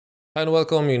And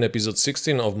welcome in episode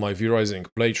 16 of my V-Rising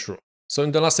playthrough. So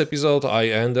in the last episode I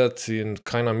ended in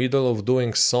kinda middle of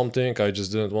doing something, I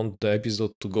just didn't want the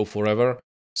episode to go forever.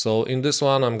 So in this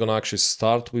one I'm gonna actually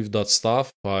start with that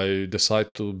stuff. I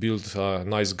decide to build a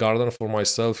nice garden for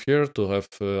myself here to have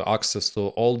access to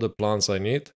all the plants I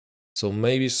need. So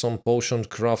maybe some potion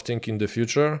crafting in the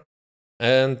future.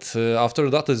 And after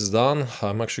that is done,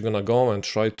 I'm actually gonna go and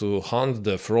try to hunt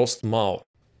the Frostmaw.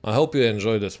 I hope you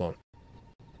enjoy this one.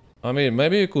 I mean,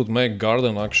 maybe you could make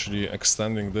garden actually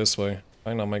extending this way.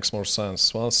 Kinda makes more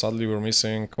sense. Well, sadly we're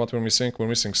missing... What we're missing? We're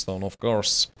missing stone, of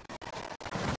course.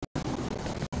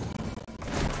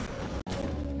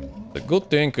 The good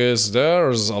thing is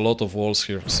there's a lot of walls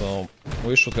here, so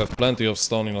we should have plenty of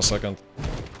stone in a second.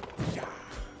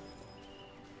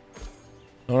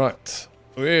 Alright.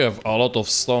 We have a lot of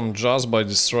stone just by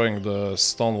destroying the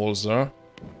stone walls there.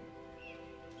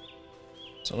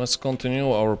 So let's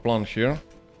continue our plan here.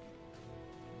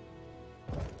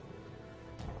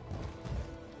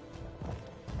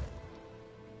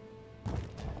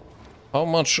 How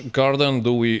much garden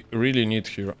do we really need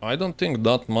here? I don't think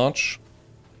that much.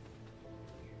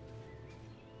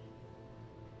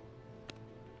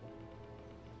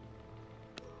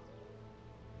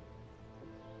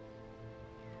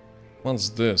 What's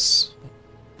this?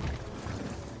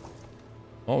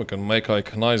 Oh, we can make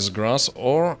like nice grass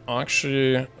or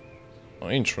actually...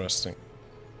 interesting.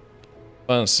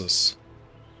 Fences.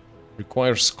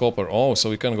 Requires copper. Oh, so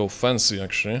we can go fancy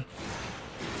actually.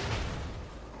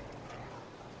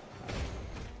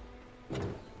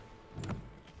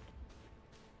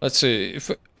 Let's see,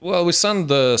 if... well, we send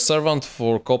the servant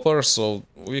for copper, so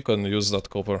we can use that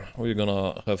copper. We're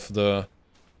gonna have the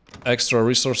extra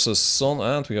resources soon,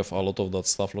 and we have a lot of that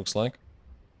stuff, looks like.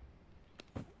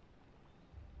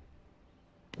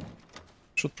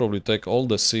 Should probably take all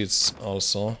the seeds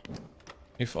also,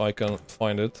 if I can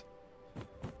find it.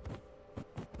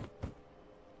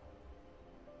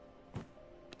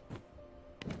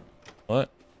 Alright.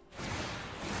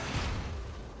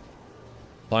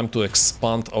 Time to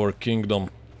expand our kingdom.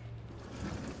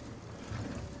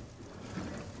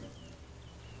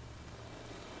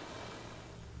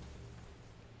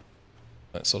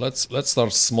 So let's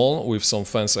start small with some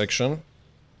fence action.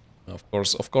 Of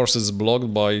course it's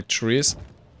blocked by trees.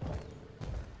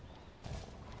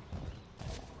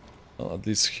 Well, at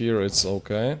least here it's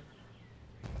okay.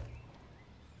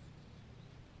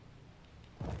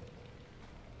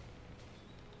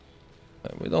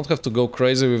 We don't have to go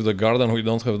crazy with the garden, we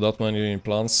don't have that many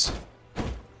plants.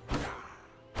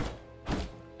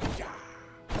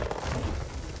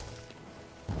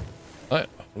 Hey,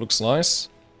 looks nice.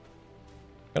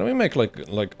 Can we make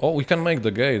like... oh, we can make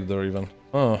the gate there even.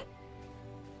 Oh.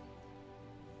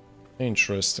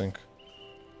 Interesting.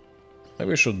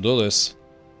 Maybe we should do this.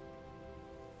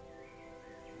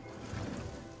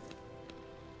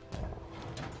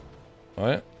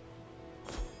 Alright.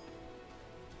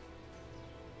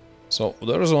 So,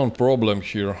 there's one problem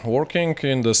here. Working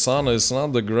in the sun is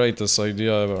not the greatest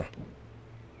idea ever.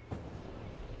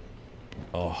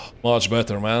 Oh, much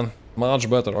better, man. Much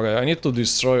better. Okay, I need to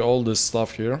destroy all this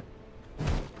stuff here.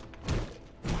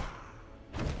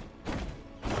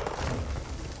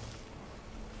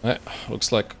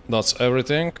 Looks like that's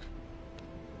everything.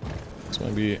 So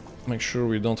maybe make sure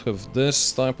we don't have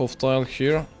this type of tile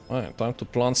here. Alright, time to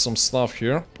plant some stuff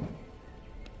here.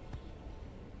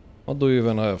 What do we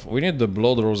even have? We need the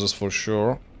blood roses for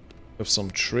sure. Have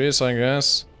some trees, I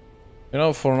guess. You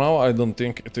know, for now I don't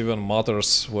think it even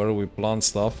matters where we plant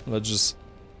stuff. Let's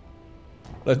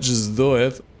just do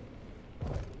it.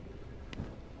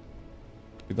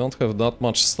 We don't have that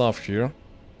much stuff here.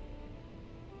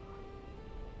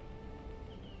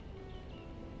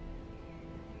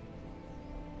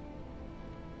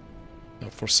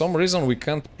 And for some reason we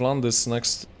can't plant this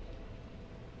next...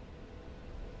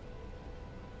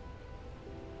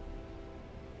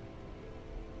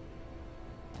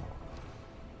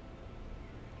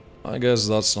 I guess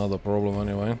that's not a problem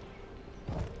anyway.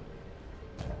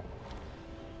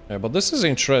 Yeah, but this is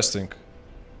interesting.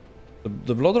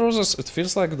 The blood roses, it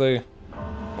feels like they...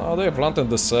 oh, they planted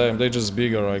the same, they're just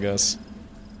bigger, I guess.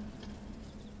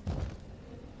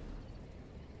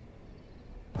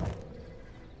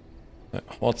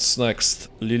 What's next?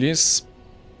 Lilies?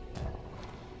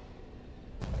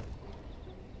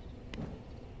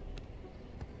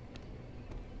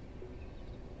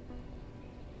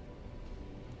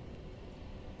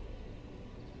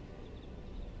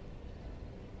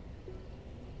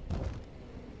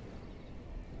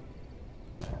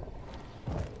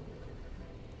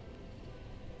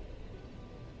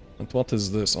 And what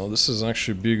is this? Oh, this is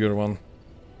actually a bigger one.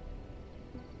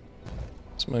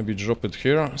 Let's maybe drop it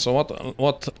here. So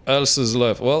what else is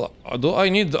left? Well, do I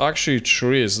need actually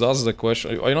trees? That's the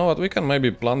question. You know what? We can maybe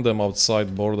plant them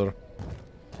outside border.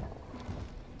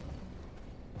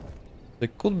 They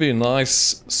could be a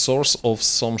nice source of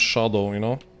some shadow, you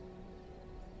know?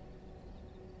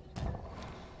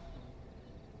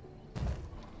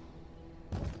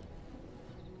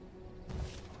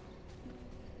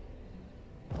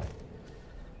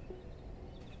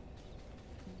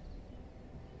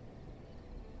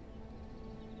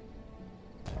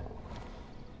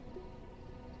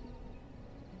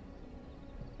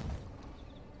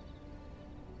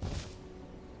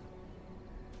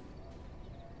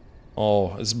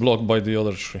 Oh, it's blocked by the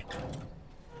other tree.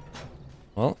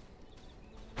 Well.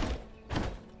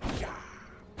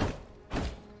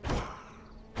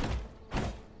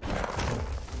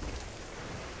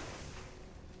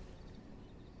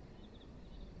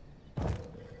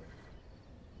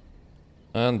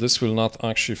 And this will not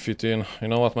actually fit in. You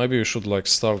know what, maybe we should like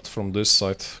start from this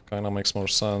side. Kinda makes more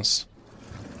sense.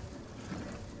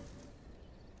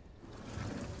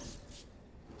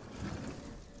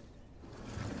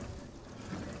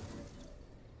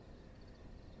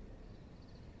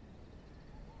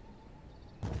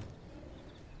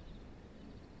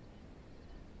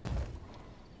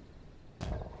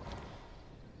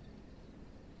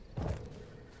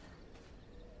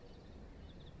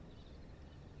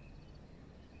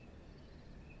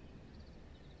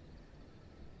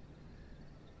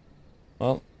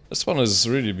 Well, this one is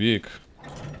really big.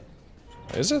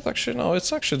 Is it actually? No,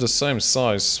 it's actually the same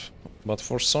size, but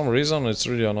for some reason it's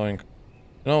really annoying.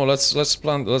 You know, let's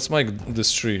make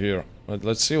this tree here.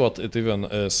 Let's see what it even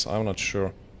is. I'm not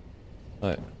sure.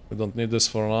 We don't need this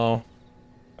for now.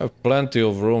 I have plenty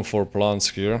of room for plants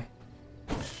here.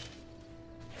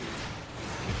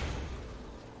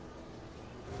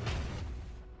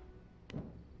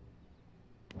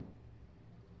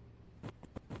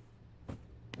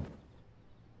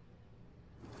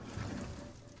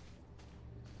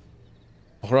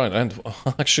 Right, and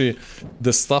actually,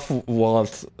 the stuff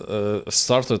what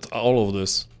started all of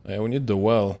this. We need the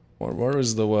well. Where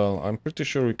is the well? I'm pretty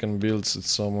sure we can build it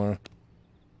somewhere.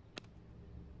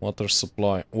 Water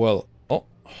supply. Well, oh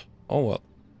well.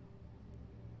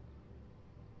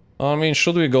 I mean,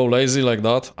 should we go lazy like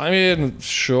that? I mean,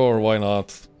 sure, why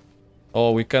not?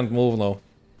 Oh, we can't move now.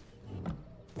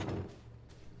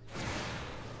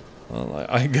 Well,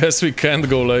 I guess we can't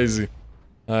go lazy.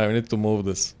 We need to move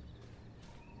this.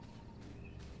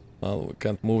 Well, we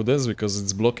can't move this because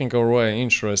it's blocking our way.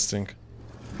 Interesting.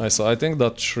 So I think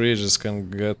that tree just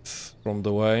can get from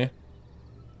the way.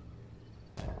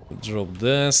 Drop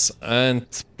this and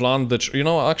plant the tree. You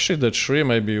know, actually the tree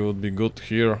maybe would be good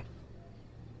here.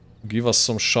 Give us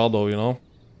some shadow, you know.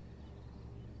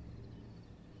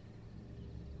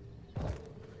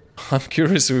 I'm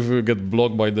curious if we get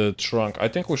blocked by the trunk. I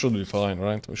think we should be fine,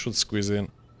 right? We should squeeze in.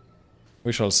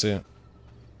 We shall see.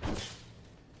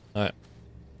 Alright.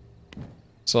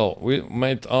 So, we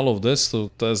made all of this to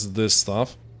test this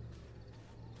stuff.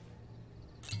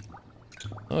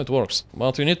 Oh, it works.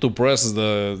 But you need to press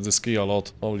this key a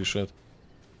lot. Holy shit.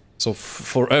 So,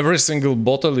 for every single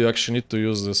bottle you actually need to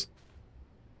use this.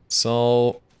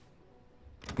 So,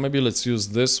 maybe let's use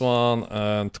this one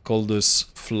and call this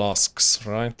flasks,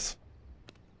 right?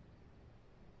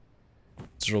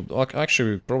 Drop.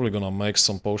 Actually, we're probably gonna make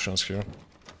some potions here.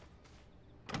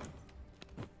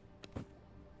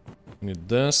 Need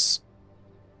this.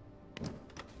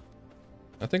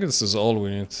 I think this is all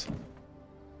we need.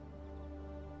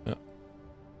 Yeah.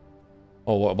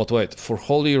 Oh, but wait, for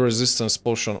holy resistance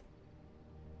potion.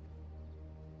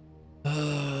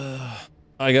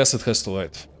 I guess it has to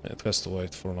wait. It has to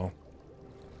wait for now.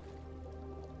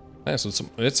 Yeah, so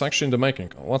it's actually in the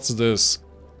making. What's this?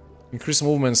 Increase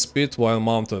movement speed while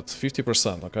mounted.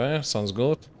 50%, okay, sounds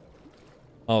good.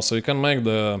 Oh, so you can make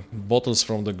the bottles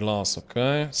from the glass,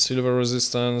 okay. Silver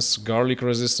resistance, garlic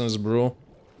resistance brew.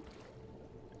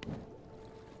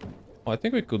 I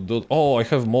think we could do... Oh, I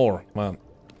have more, man.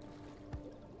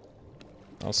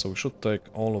 Also, we should take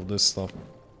all of this stuff.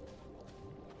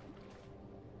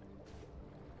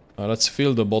 Let's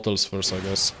fill the bottles first, I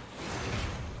guess.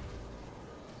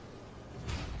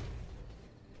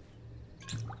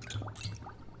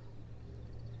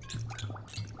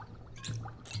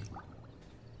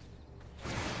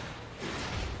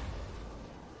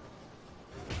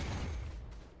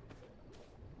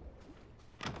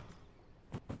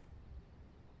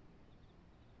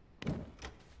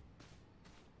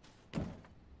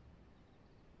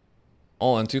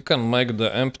 Oh, and you can make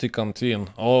the empty canteen.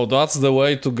 Oh, that's the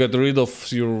way to get rid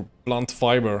of your plant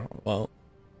fiber. Well,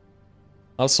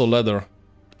 also leather.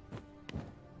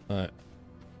 Alright.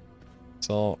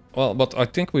 So, well, but I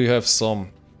think we have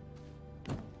some...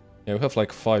 Yeah, we have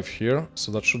like 5 here,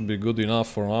 so that should be good enough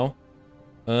for now.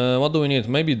 What do we need?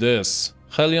 Maybe this.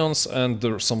 Hellions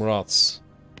and some rats.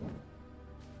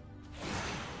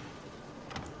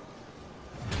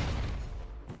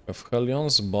 We have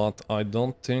Hellions, but I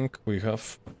don't think we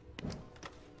have...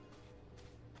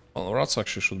 Well, rats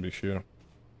actually should be here.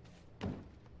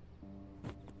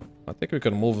 I think we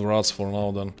can move the rats for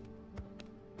now then.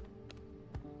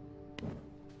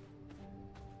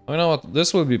 You know what?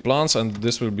 This will be plants and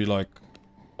this will be like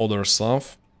other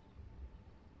stuff.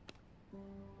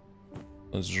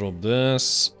 Let's drop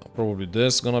this. Probably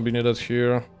this gonna be needed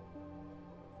here.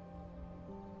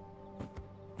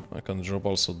 I can drop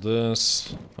also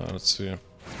this. Let's see.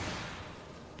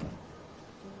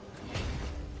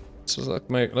 So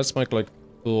let's make like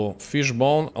 2 fish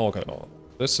bone. Okay, oh,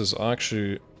 this is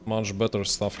actually much better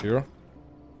stuff here.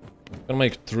 Can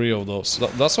make 3 of those.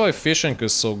 That's why fishing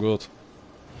is so good.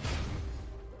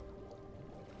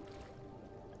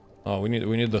 Oh, we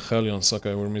need the Hellions.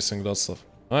 Okay, we're missing that stuff.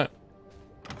 Alright.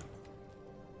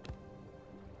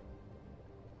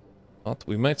 But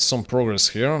we made some progress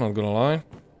here, not gonna lie.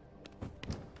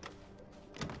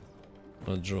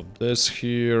 I'll drop this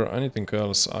here. Anything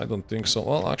else? I don't think so.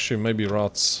 Well, actually, maybe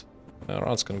rats. Yeah,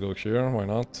 rats can go here. Why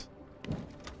not?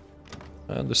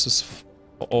 And this is...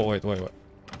 Oh, wait.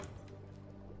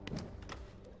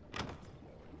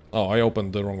 Oh, I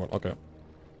opened the wrong one. Okay.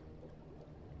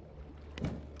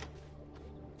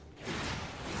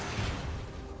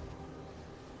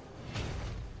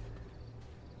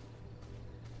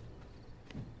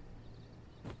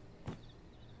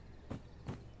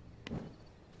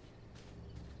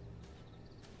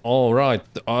 Alright,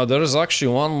 there is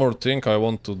actually one more thing I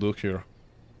want to do here.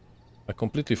 I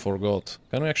completely forgot.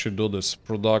 Can we actually do this?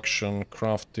 Production,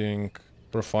 crafting,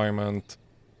 refinement.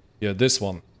 Yeah, this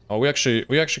one. Oh, we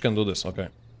actually can do this, okay.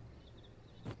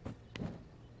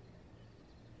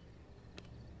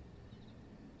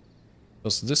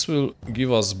 Because this will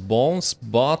give us bones,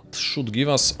 but should give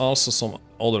us also some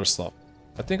other stuff.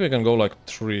 I think we can go like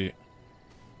 3.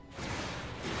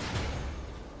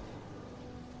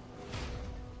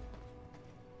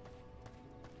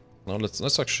 Now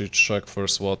let's actually check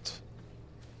first what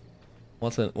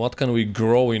can we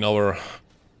grow in our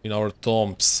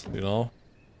tombs, you know?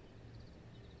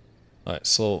 Alright,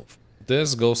 so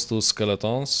this goes to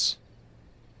skeletons,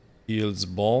 yields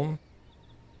bone.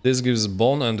 This gives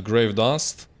bone and grave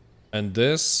dust, and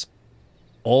this,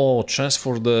 oh, chance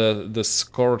for the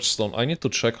scorched stone. I need to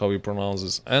check how we pronounce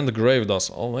this. And grave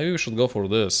dust. Oh, maybe we should go for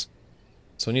this.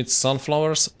 So we need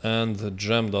sunflowers and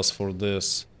gem dust for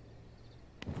this.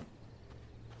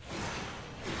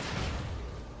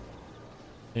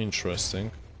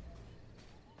 Interesting.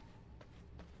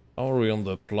 How are we on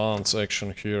the plant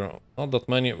section here? Not that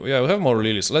many. Yeah, we have more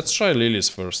lilies. Let's try lilies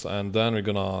first, and then we're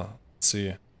gonna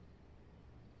see.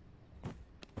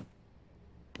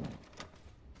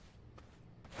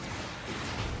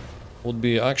 Would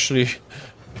be actually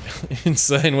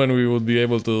insane when we would be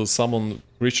able to summon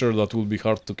creature that would be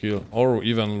hard to kill, or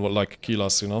even like kill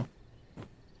us, you know.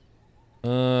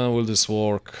 Will this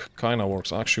work? Kinda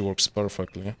works. Actually works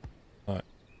perfectly. Alright.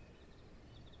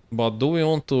 But do we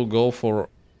want to go for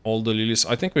all the lilies?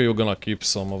 I think we're gonna keep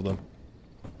some of them.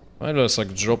 Maybe let's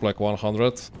like drop like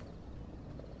 100.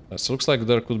 This looks like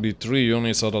there could be 3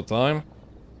 units at a time.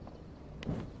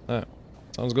 Yeah,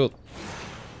 sounds good.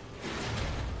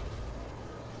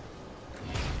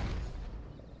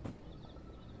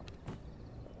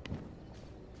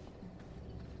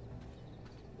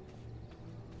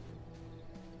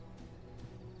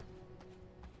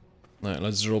 Alright,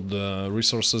 let's drop the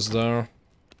resources there.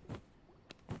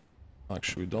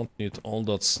 Actually, we don't need all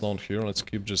that stone here. Let's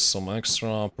keep just some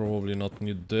extra. Probably not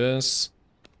need this.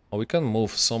 Oh, we can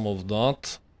move some of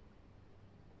that.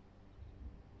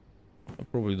 I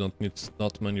probably don't need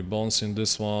that many bones in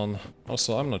this one.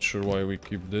 Also, I'm not sure why we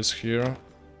keep this here.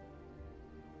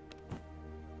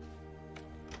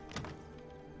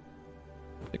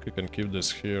 I think we can keep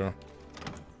this here.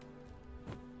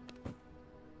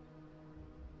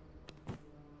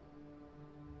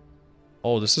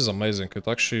 Oh, this is amazing. It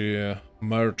actually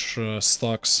merge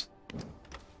stacks.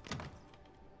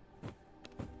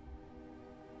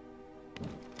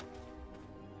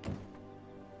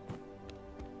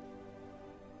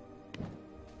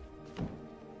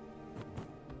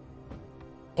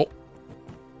 Oh.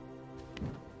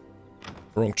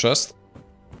 Wrong chest.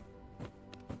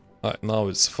 Alright, now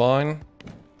it's fine.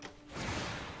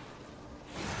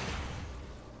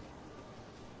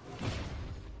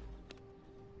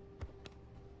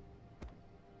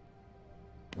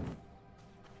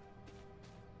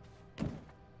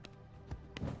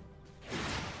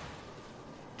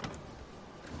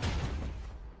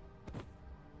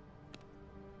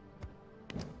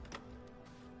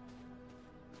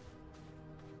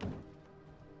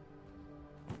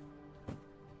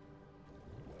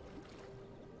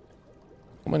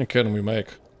 How many can we make?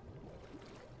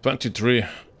 23.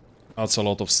 That's a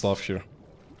lot of stuff here.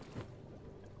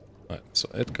 Right, so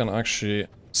it can actually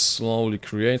slowly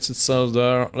create itself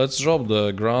there. Let's drop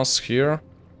the grass here.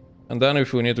 And then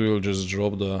if we need, we will just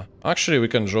drop the... Actually, we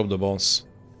can drop the bones.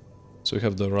 So we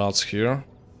have the rats here.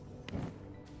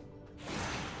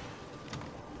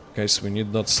 In case we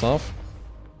need that stuff.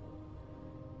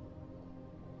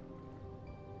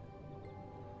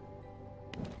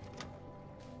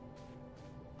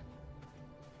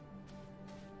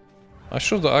 I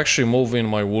should actually move in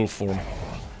my wool form.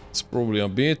 It's probably a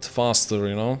bit faster,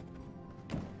 you know.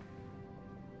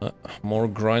 More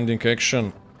grinding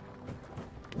action.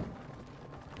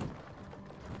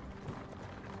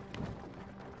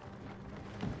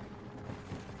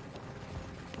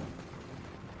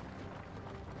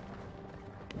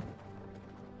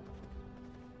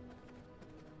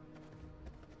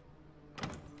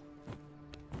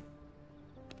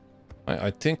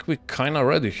 I think we're kinda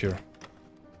ready here.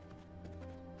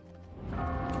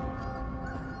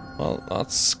 Well,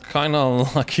 that's kinda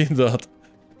unlucky that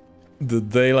the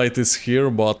daylight is here,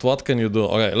 but what can you do?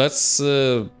 Okay, let's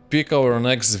pick our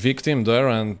next victim there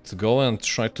and go and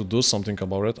try to do something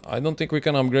about it. I don't think we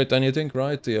can upgrade anything,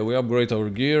 right? Yeah, we upgrade our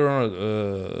gear,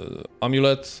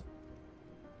 amulet.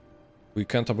 We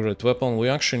can't upgrade weapon. We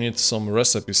actually need some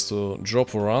recipes to drop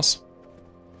for us.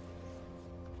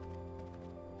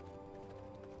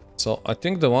 So I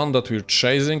think the one that we're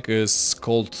chasing is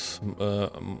called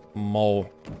Maw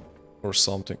or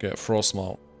something, yeah,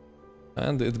 Frostmaw.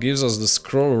 And it gives us the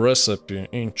scroll recipe,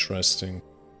 interesting.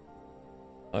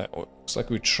 Looks like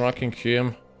we're tracking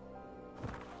him.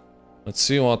 Let's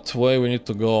see what way we need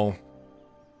to go.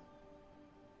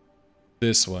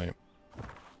 This way.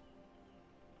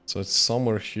 So it's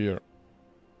somewhere here.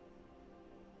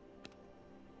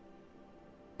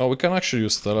 Oh, we can actually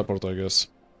use teleport, I guess.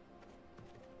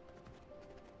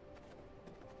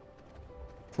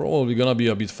 Probably gonna be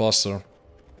a bit faster.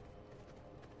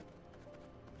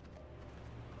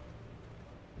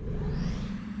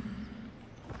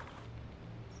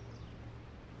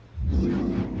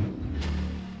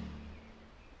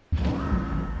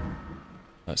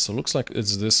 So looks like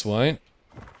it's this way.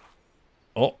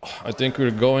 Oh, I think we're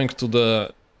going to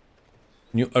the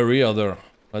new area there.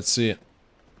 Let's see.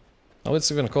 How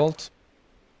it's even called?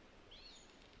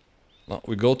 No,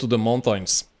 we go to the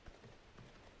mountains.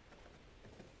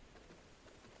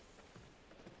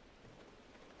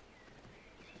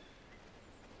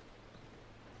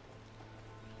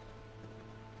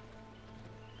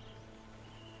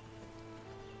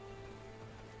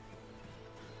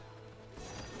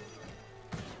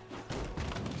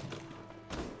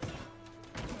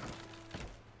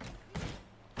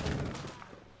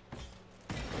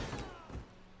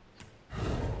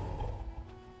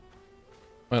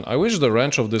 Man, I wish the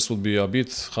range of this would be a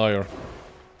bit higher.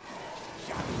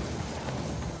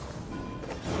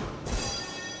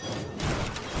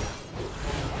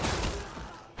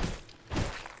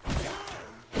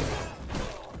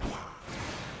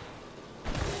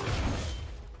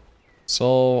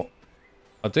 So,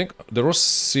 I think there was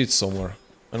seeds somewhere.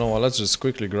 You know what, let's just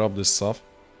quickly grab this stuff.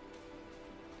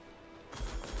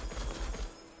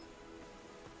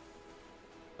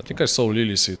 I think I saw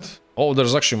lily seed. Oh,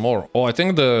 there's actually more. Oh, I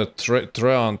think the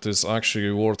treant is actually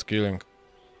worth killing.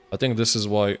 I think this is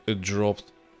why it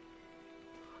dropped.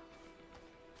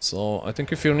 So, I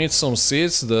think if you need some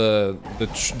seeds, the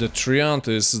treant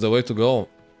is the way to go.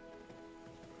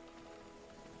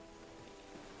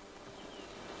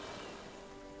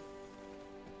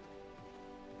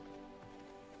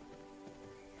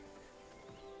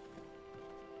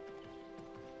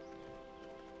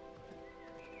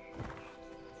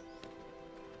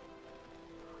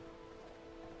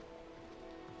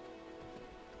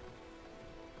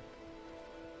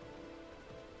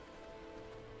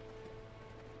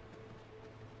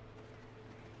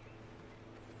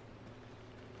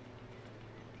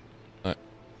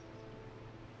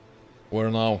 Where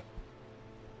now?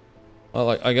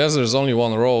 Well, I guess there's only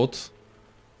one road.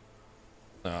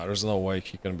 Nah, there's no way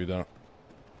he can be there.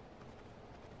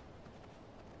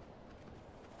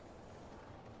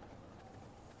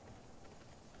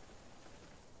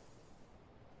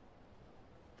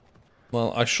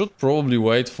 Well, I should probably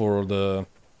wait for the...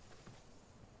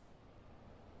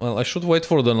 Well, I should wait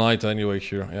for the night anyway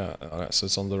here. Yeah, so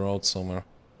it's on the road somewhere.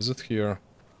 Is it here?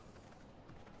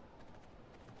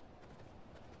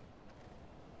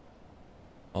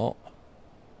 Oh,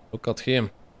 look at him.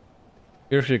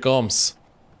 Here he comes.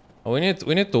 Oh, we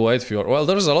need to wait for... Well,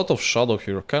 there's a lot of shadow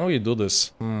here. Can we do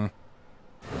this?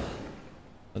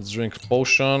 Let's drink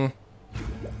potion.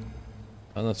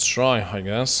 And let's try, I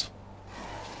guess.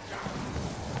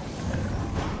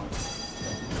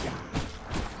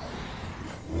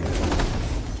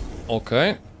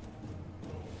 Okay.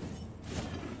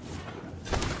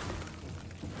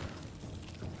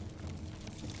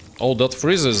 Oh, that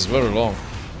freeze is very long.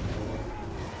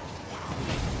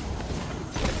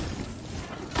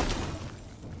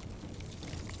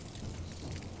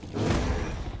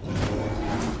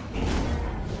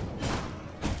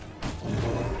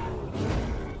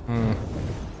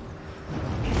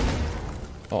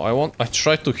 Oh, I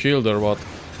tried to heal there, but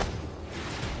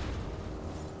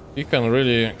he can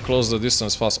really close the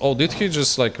distance fast. Oh, did he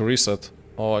just like reset?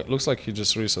 Oh, it looks like he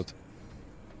just reset.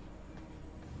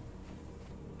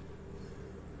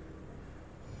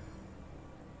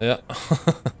 Yeah.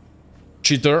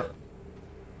 Cheater.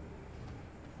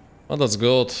 Well, that's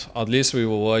good. At least we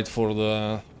will wait for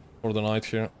the night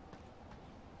here.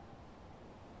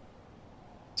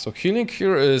 So healing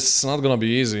here is not gonna be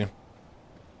easy.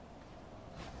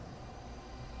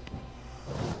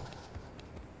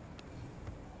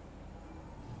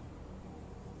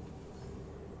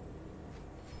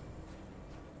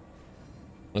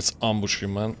 Let's ambush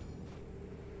him, man.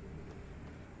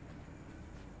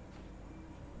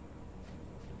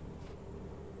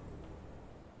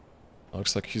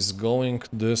 Looks like he's going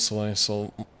this way,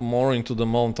 so more into the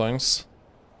mountains.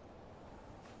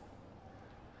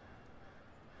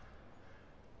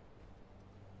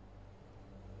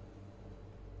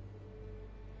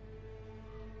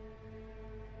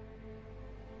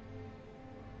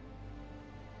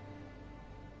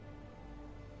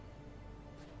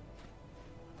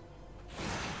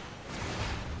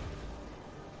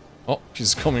 Oh,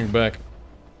 he's coming back.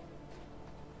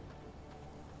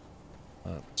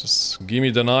 Just give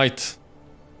me the night.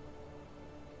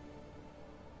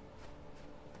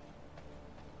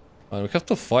 We have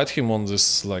to fight him on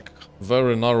this, like,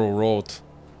 very narrow road.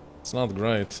 It's not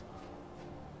great.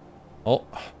 Oh.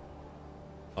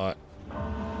 Alright.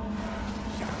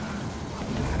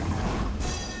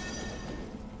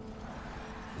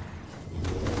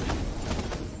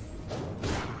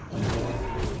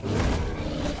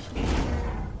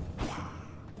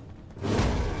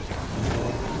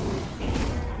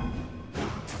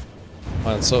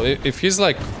 And so if he's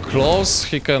like close,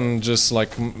 he can just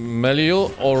like melee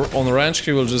you, or on range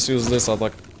he will just use this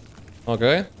attack.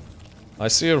 Okay. I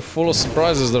see you're full of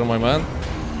surprises there, my man.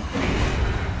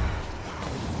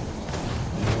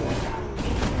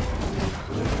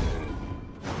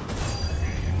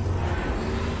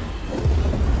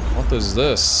 What is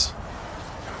this?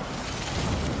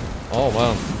 Oh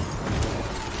man.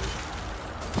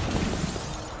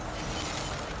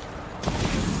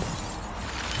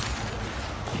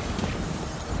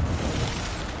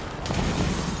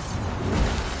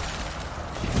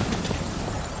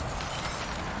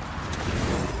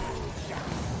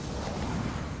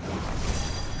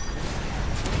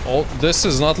 Oh, this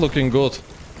is not looking good.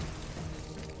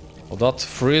 Oh, that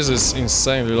freeze is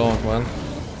insanely long, man.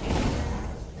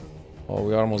 Oh,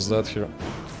 we're almost dead here.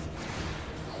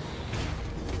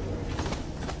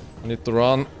 I need to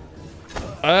run.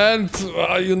 And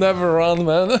you never run,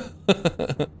 man.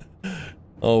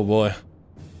 Oh boy.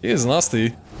 He is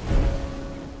nasty.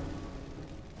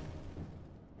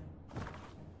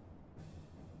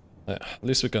 Yeah, at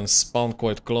least we can spawn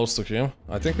quite close to him.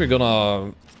 I think we're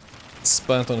gonna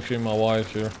spend on him a while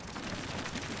here.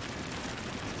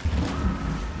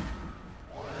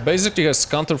 Basically has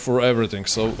counter for everything,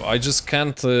 so I just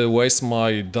can't waste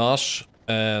my dash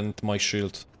and my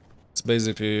shield. It's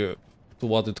basically to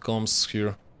what it comes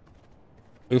here.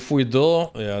 If we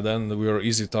do, yeah, then we are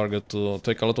easy target to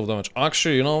take a lot of damage.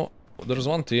 Actually, you know, there's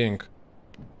one thing.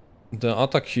 The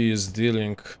attack he is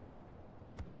dealing.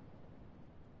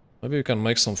 Maybe we can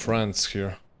make some friends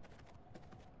here.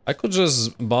 I could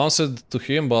just bounce it to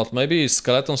him, but maybe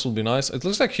skeletons would be nice. It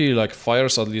looks like he like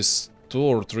fires at least 2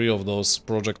 or 3 of those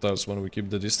projectiles when we keep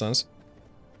the distance.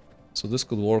 So this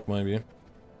could work maybe.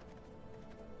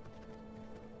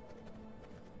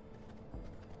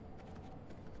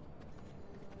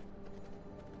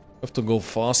 Have to go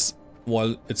fast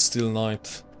while it's still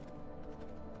night.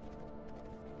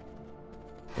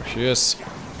 There he is.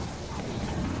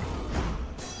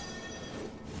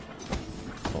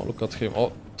 Oh, look at him.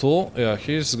 Oh, 2? Yeah,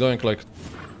 he's going like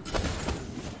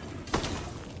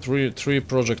three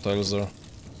projectiles there.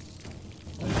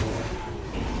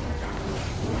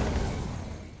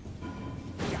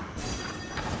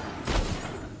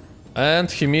 And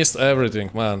he missed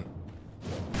everything, man.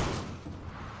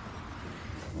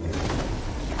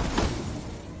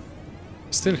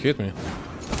 Still hit me.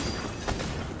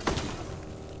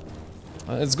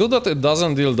 It's good that it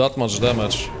doesn't deal that much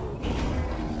damage.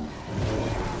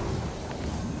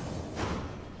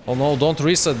 Oh no, don't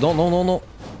reset, don't, no.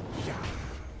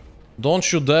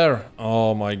 Don't you dare!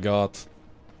 Oh my god.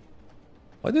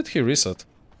 Why did he reset?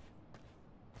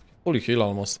 Fully heal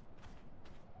almost.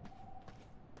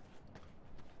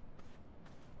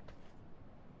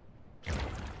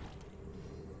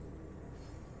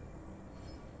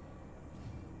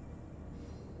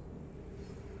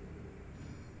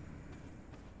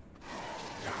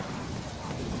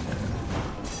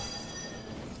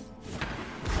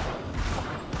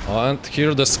 And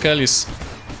here the skellies.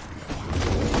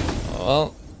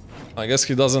 Well, I guess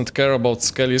he doesn't care about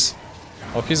skellies.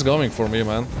 Oh, he's going for me,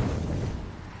 man.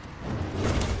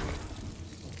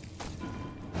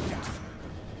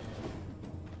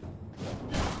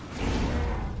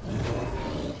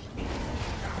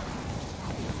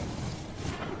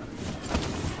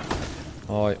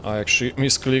 Oh, I actually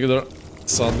misclicked there,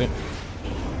 sadly.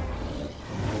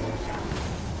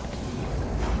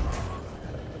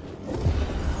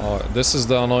 Oh, this is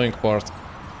the annoying part.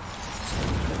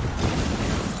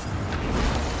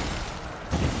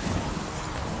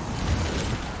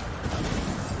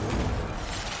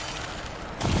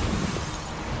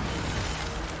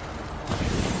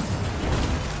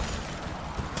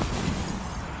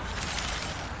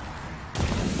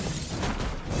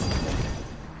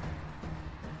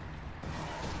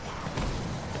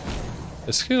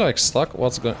 Is he like stuck?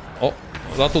 What's going? Oh,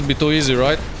 that would be too easy,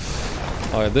 right?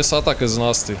 Alright, this attack is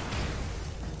nasty.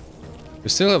 We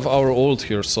still have our ult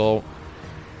here, so...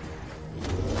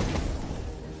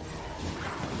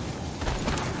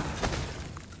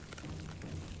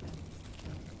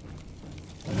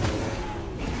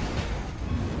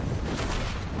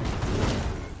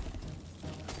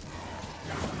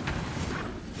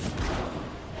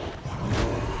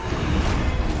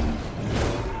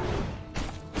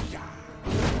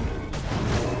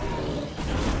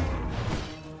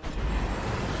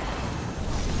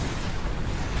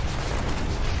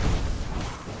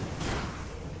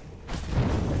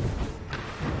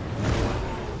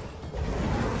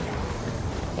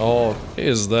 Oh, he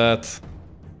is dead.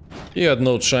 He had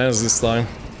no chance this time.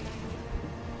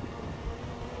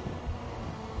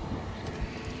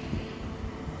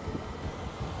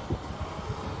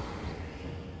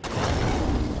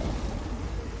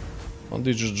 What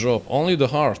did you drop? Only the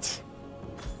heart.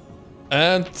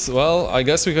 And, well, I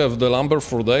guess we have the lumber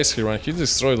for days here, and he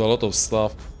destroyed a lot of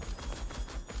stuff.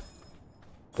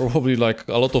 Probably like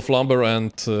a lot of lumber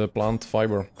and plant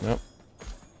fiber, yeah.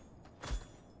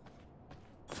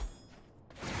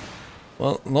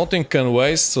 Well, nothing can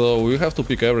waste, so we have to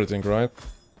pick everything, right?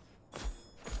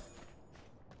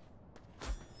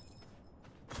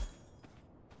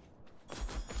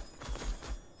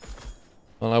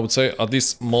 Well, I would say at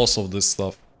least most of this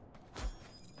stuff.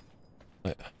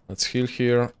 Let's heal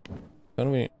here.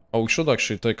 Can we... Oh, we should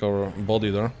actually take our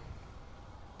body there.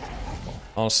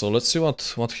 Also, let's see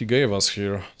what he gave us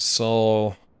here.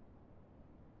 So...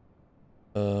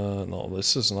 no,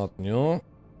 this is not new.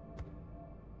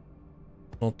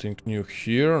 Nothing new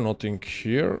here, nothing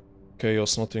here.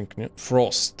 Chaos, nothing new.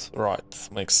 Frost, right,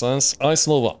 makes sense. Ice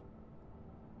Nova.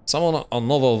 Summon a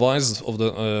Nova Vise of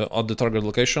the, at the target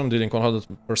location, dealing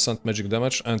 100% magic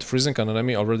damage and freezing an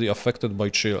enemy already affected by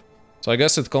chill. So I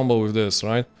guess it combo with this,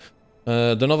 right?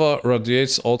 The Nova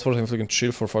radiates outward, inflicting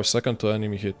chill for 5 seconds to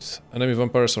enemy hit. Enemy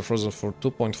vampires are frozen for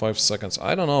 2.5 seconds.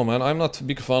 I don't know, man, I'm not a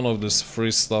big fan of this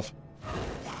freeze stuff.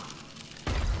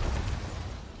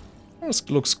 This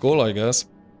looks cool, I guess.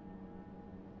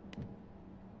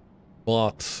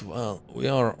 But, well, we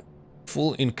are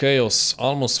full in chaos,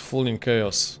 almost full in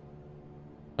chaos.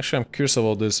 Actually, I'm curious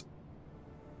about this.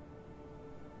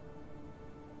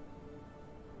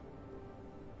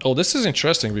 Oh, this is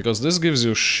interesting, because this gives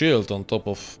you shield on top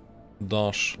of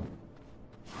dash.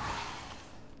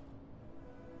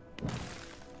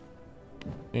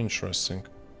 Interesting.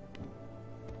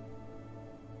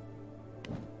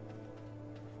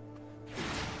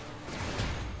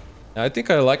 I think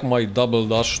I like my double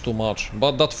dash too much,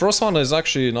 but that first one is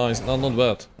actually nice, not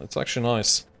bad. It's actually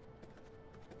nice.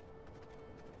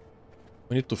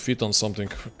 We need to feed on something,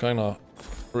 kinda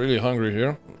really hungry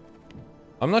here.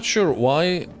 I'm not sure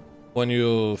why when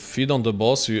you feed on the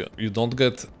boss you don't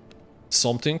get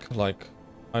something, like,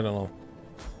 I don't know.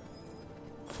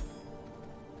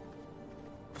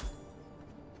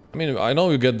 I mean, I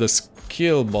know you get the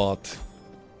skill, but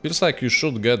feels like you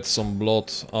should get some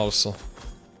blood also.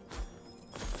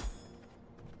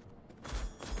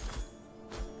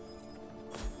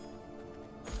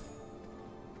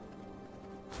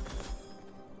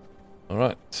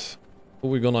 Alright, who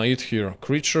we gonna eat here?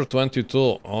 Creature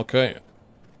 22, okay.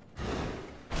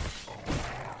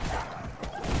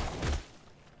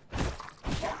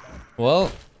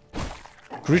 Well,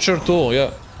 Creature 2,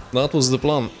 yeah. That was the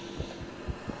plan.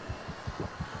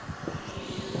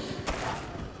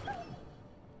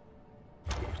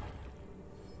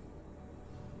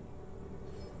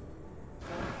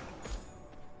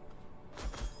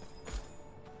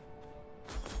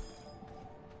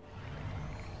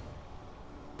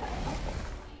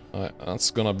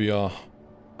 That's gonna be a...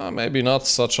 maybe not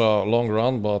such a long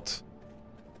run, but...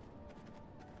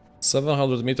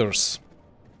 700 meters.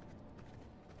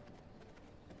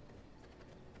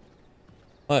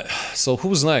 So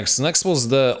who's next? Next was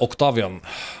the Octavian.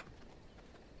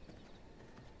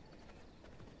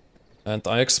 And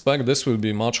I expect this will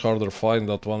be much harder fight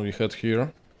than one we had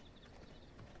here.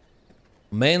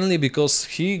 Mainly because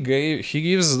he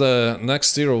gives the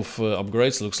next tier of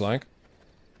upgrades, looks like.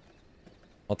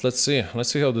 But let's see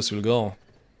how this will go.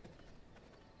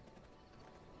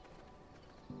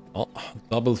 Oh,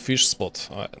 double fish spot.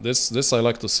 This I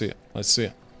like to see. Let's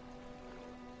see.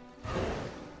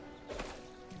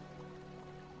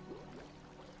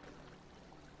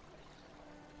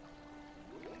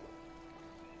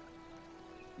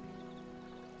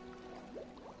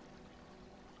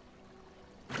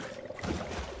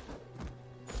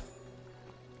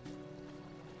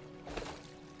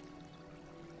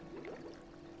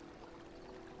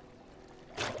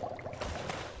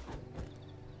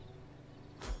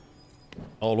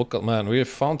 Oh, look at, man, we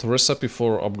found a recipe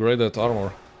for upgraded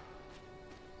armor.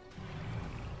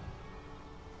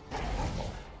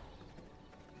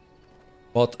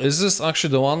 But is this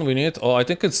actually the one we need? Oh, I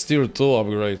think it's tier 2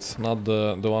 upgrade, not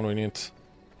the one we need.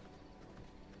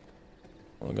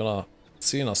 We're gonna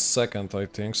see in a second, I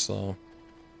think, so...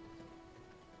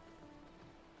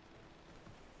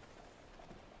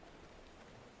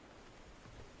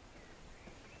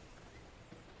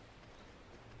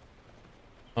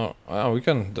 Oh, yeah, we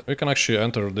can actually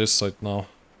enter this site now.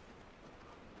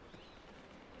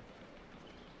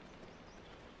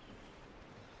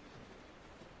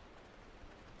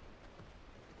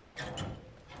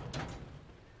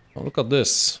 Oh, look at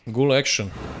this. Ghoul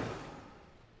action.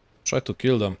 Try to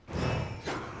kill them.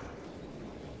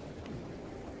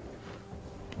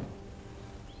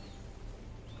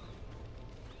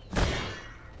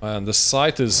 And the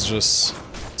site is just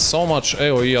so much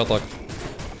AoE attack.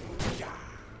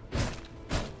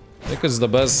 I think it's the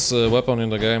best weapon in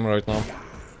the game right now.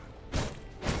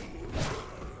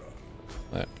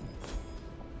 Yeah.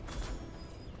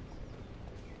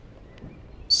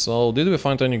 So, did we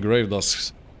find any grave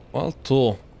dusks? Well,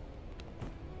 2.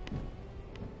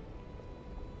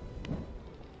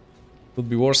 Could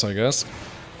be worse, I guess.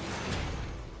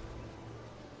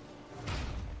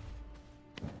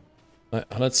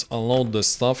 Let's unload the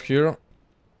stuff here.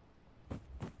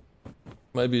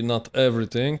 Maybe not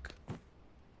everything.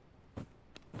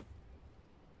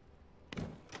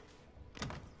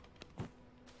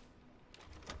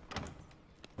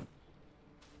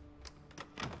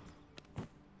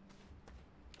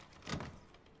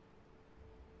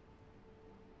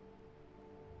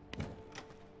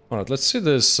 Alright, let's see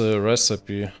this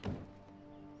recipe.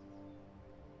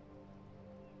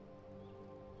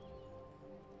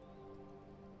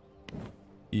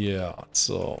 Yeah,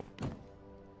 so...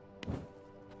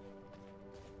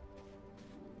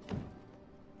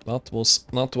 that was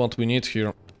not what we need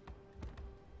here.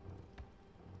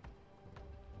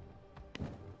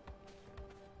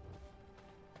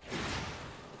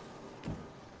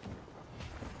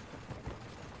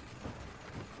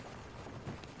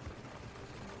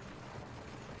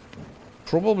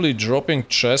 Probably dropping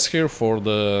chests here for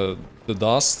the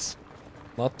dust.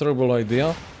 Not terrible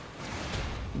idea.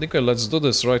 I think let's do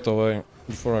this right away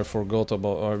before I forget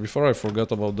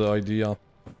about the idea.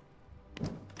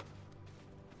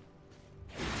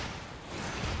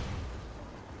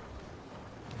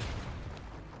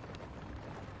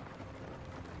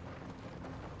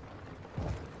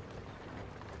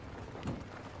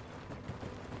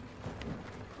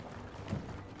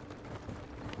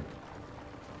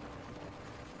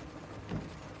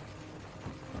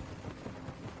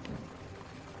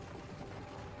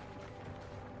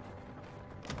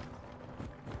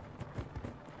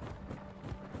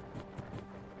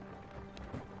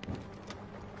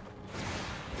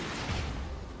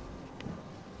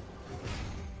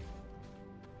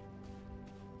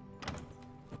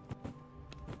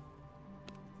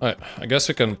 I guess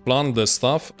we can plant the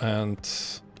stuff, and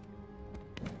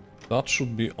that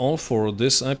should be all for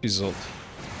this episode.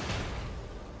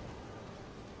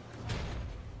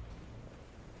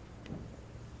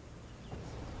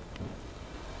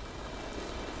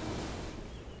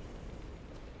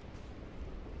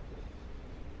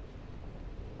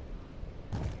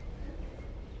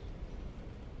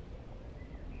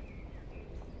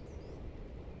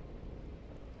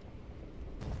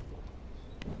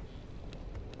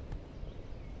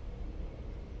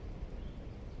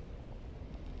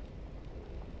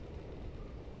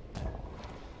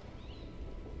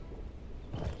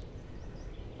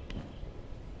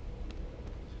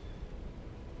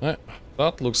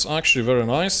 That looks actually very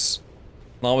nice.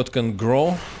 Now it can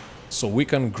grow, so we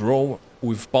can grow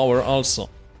with power also.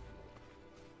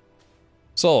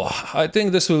 So, I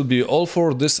think this will be all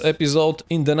for this episode.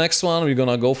 In the next one, we're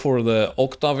gonna go for the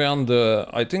Octavian, the,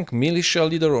 I think, militia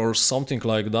leader or something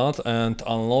like that, and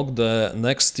unlock the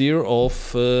next tier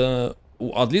of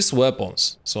at least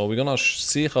weapons. So we're gonna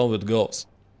see how it goes.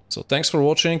 So thanks for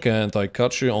watching, and I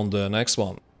catch you on the next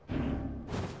one.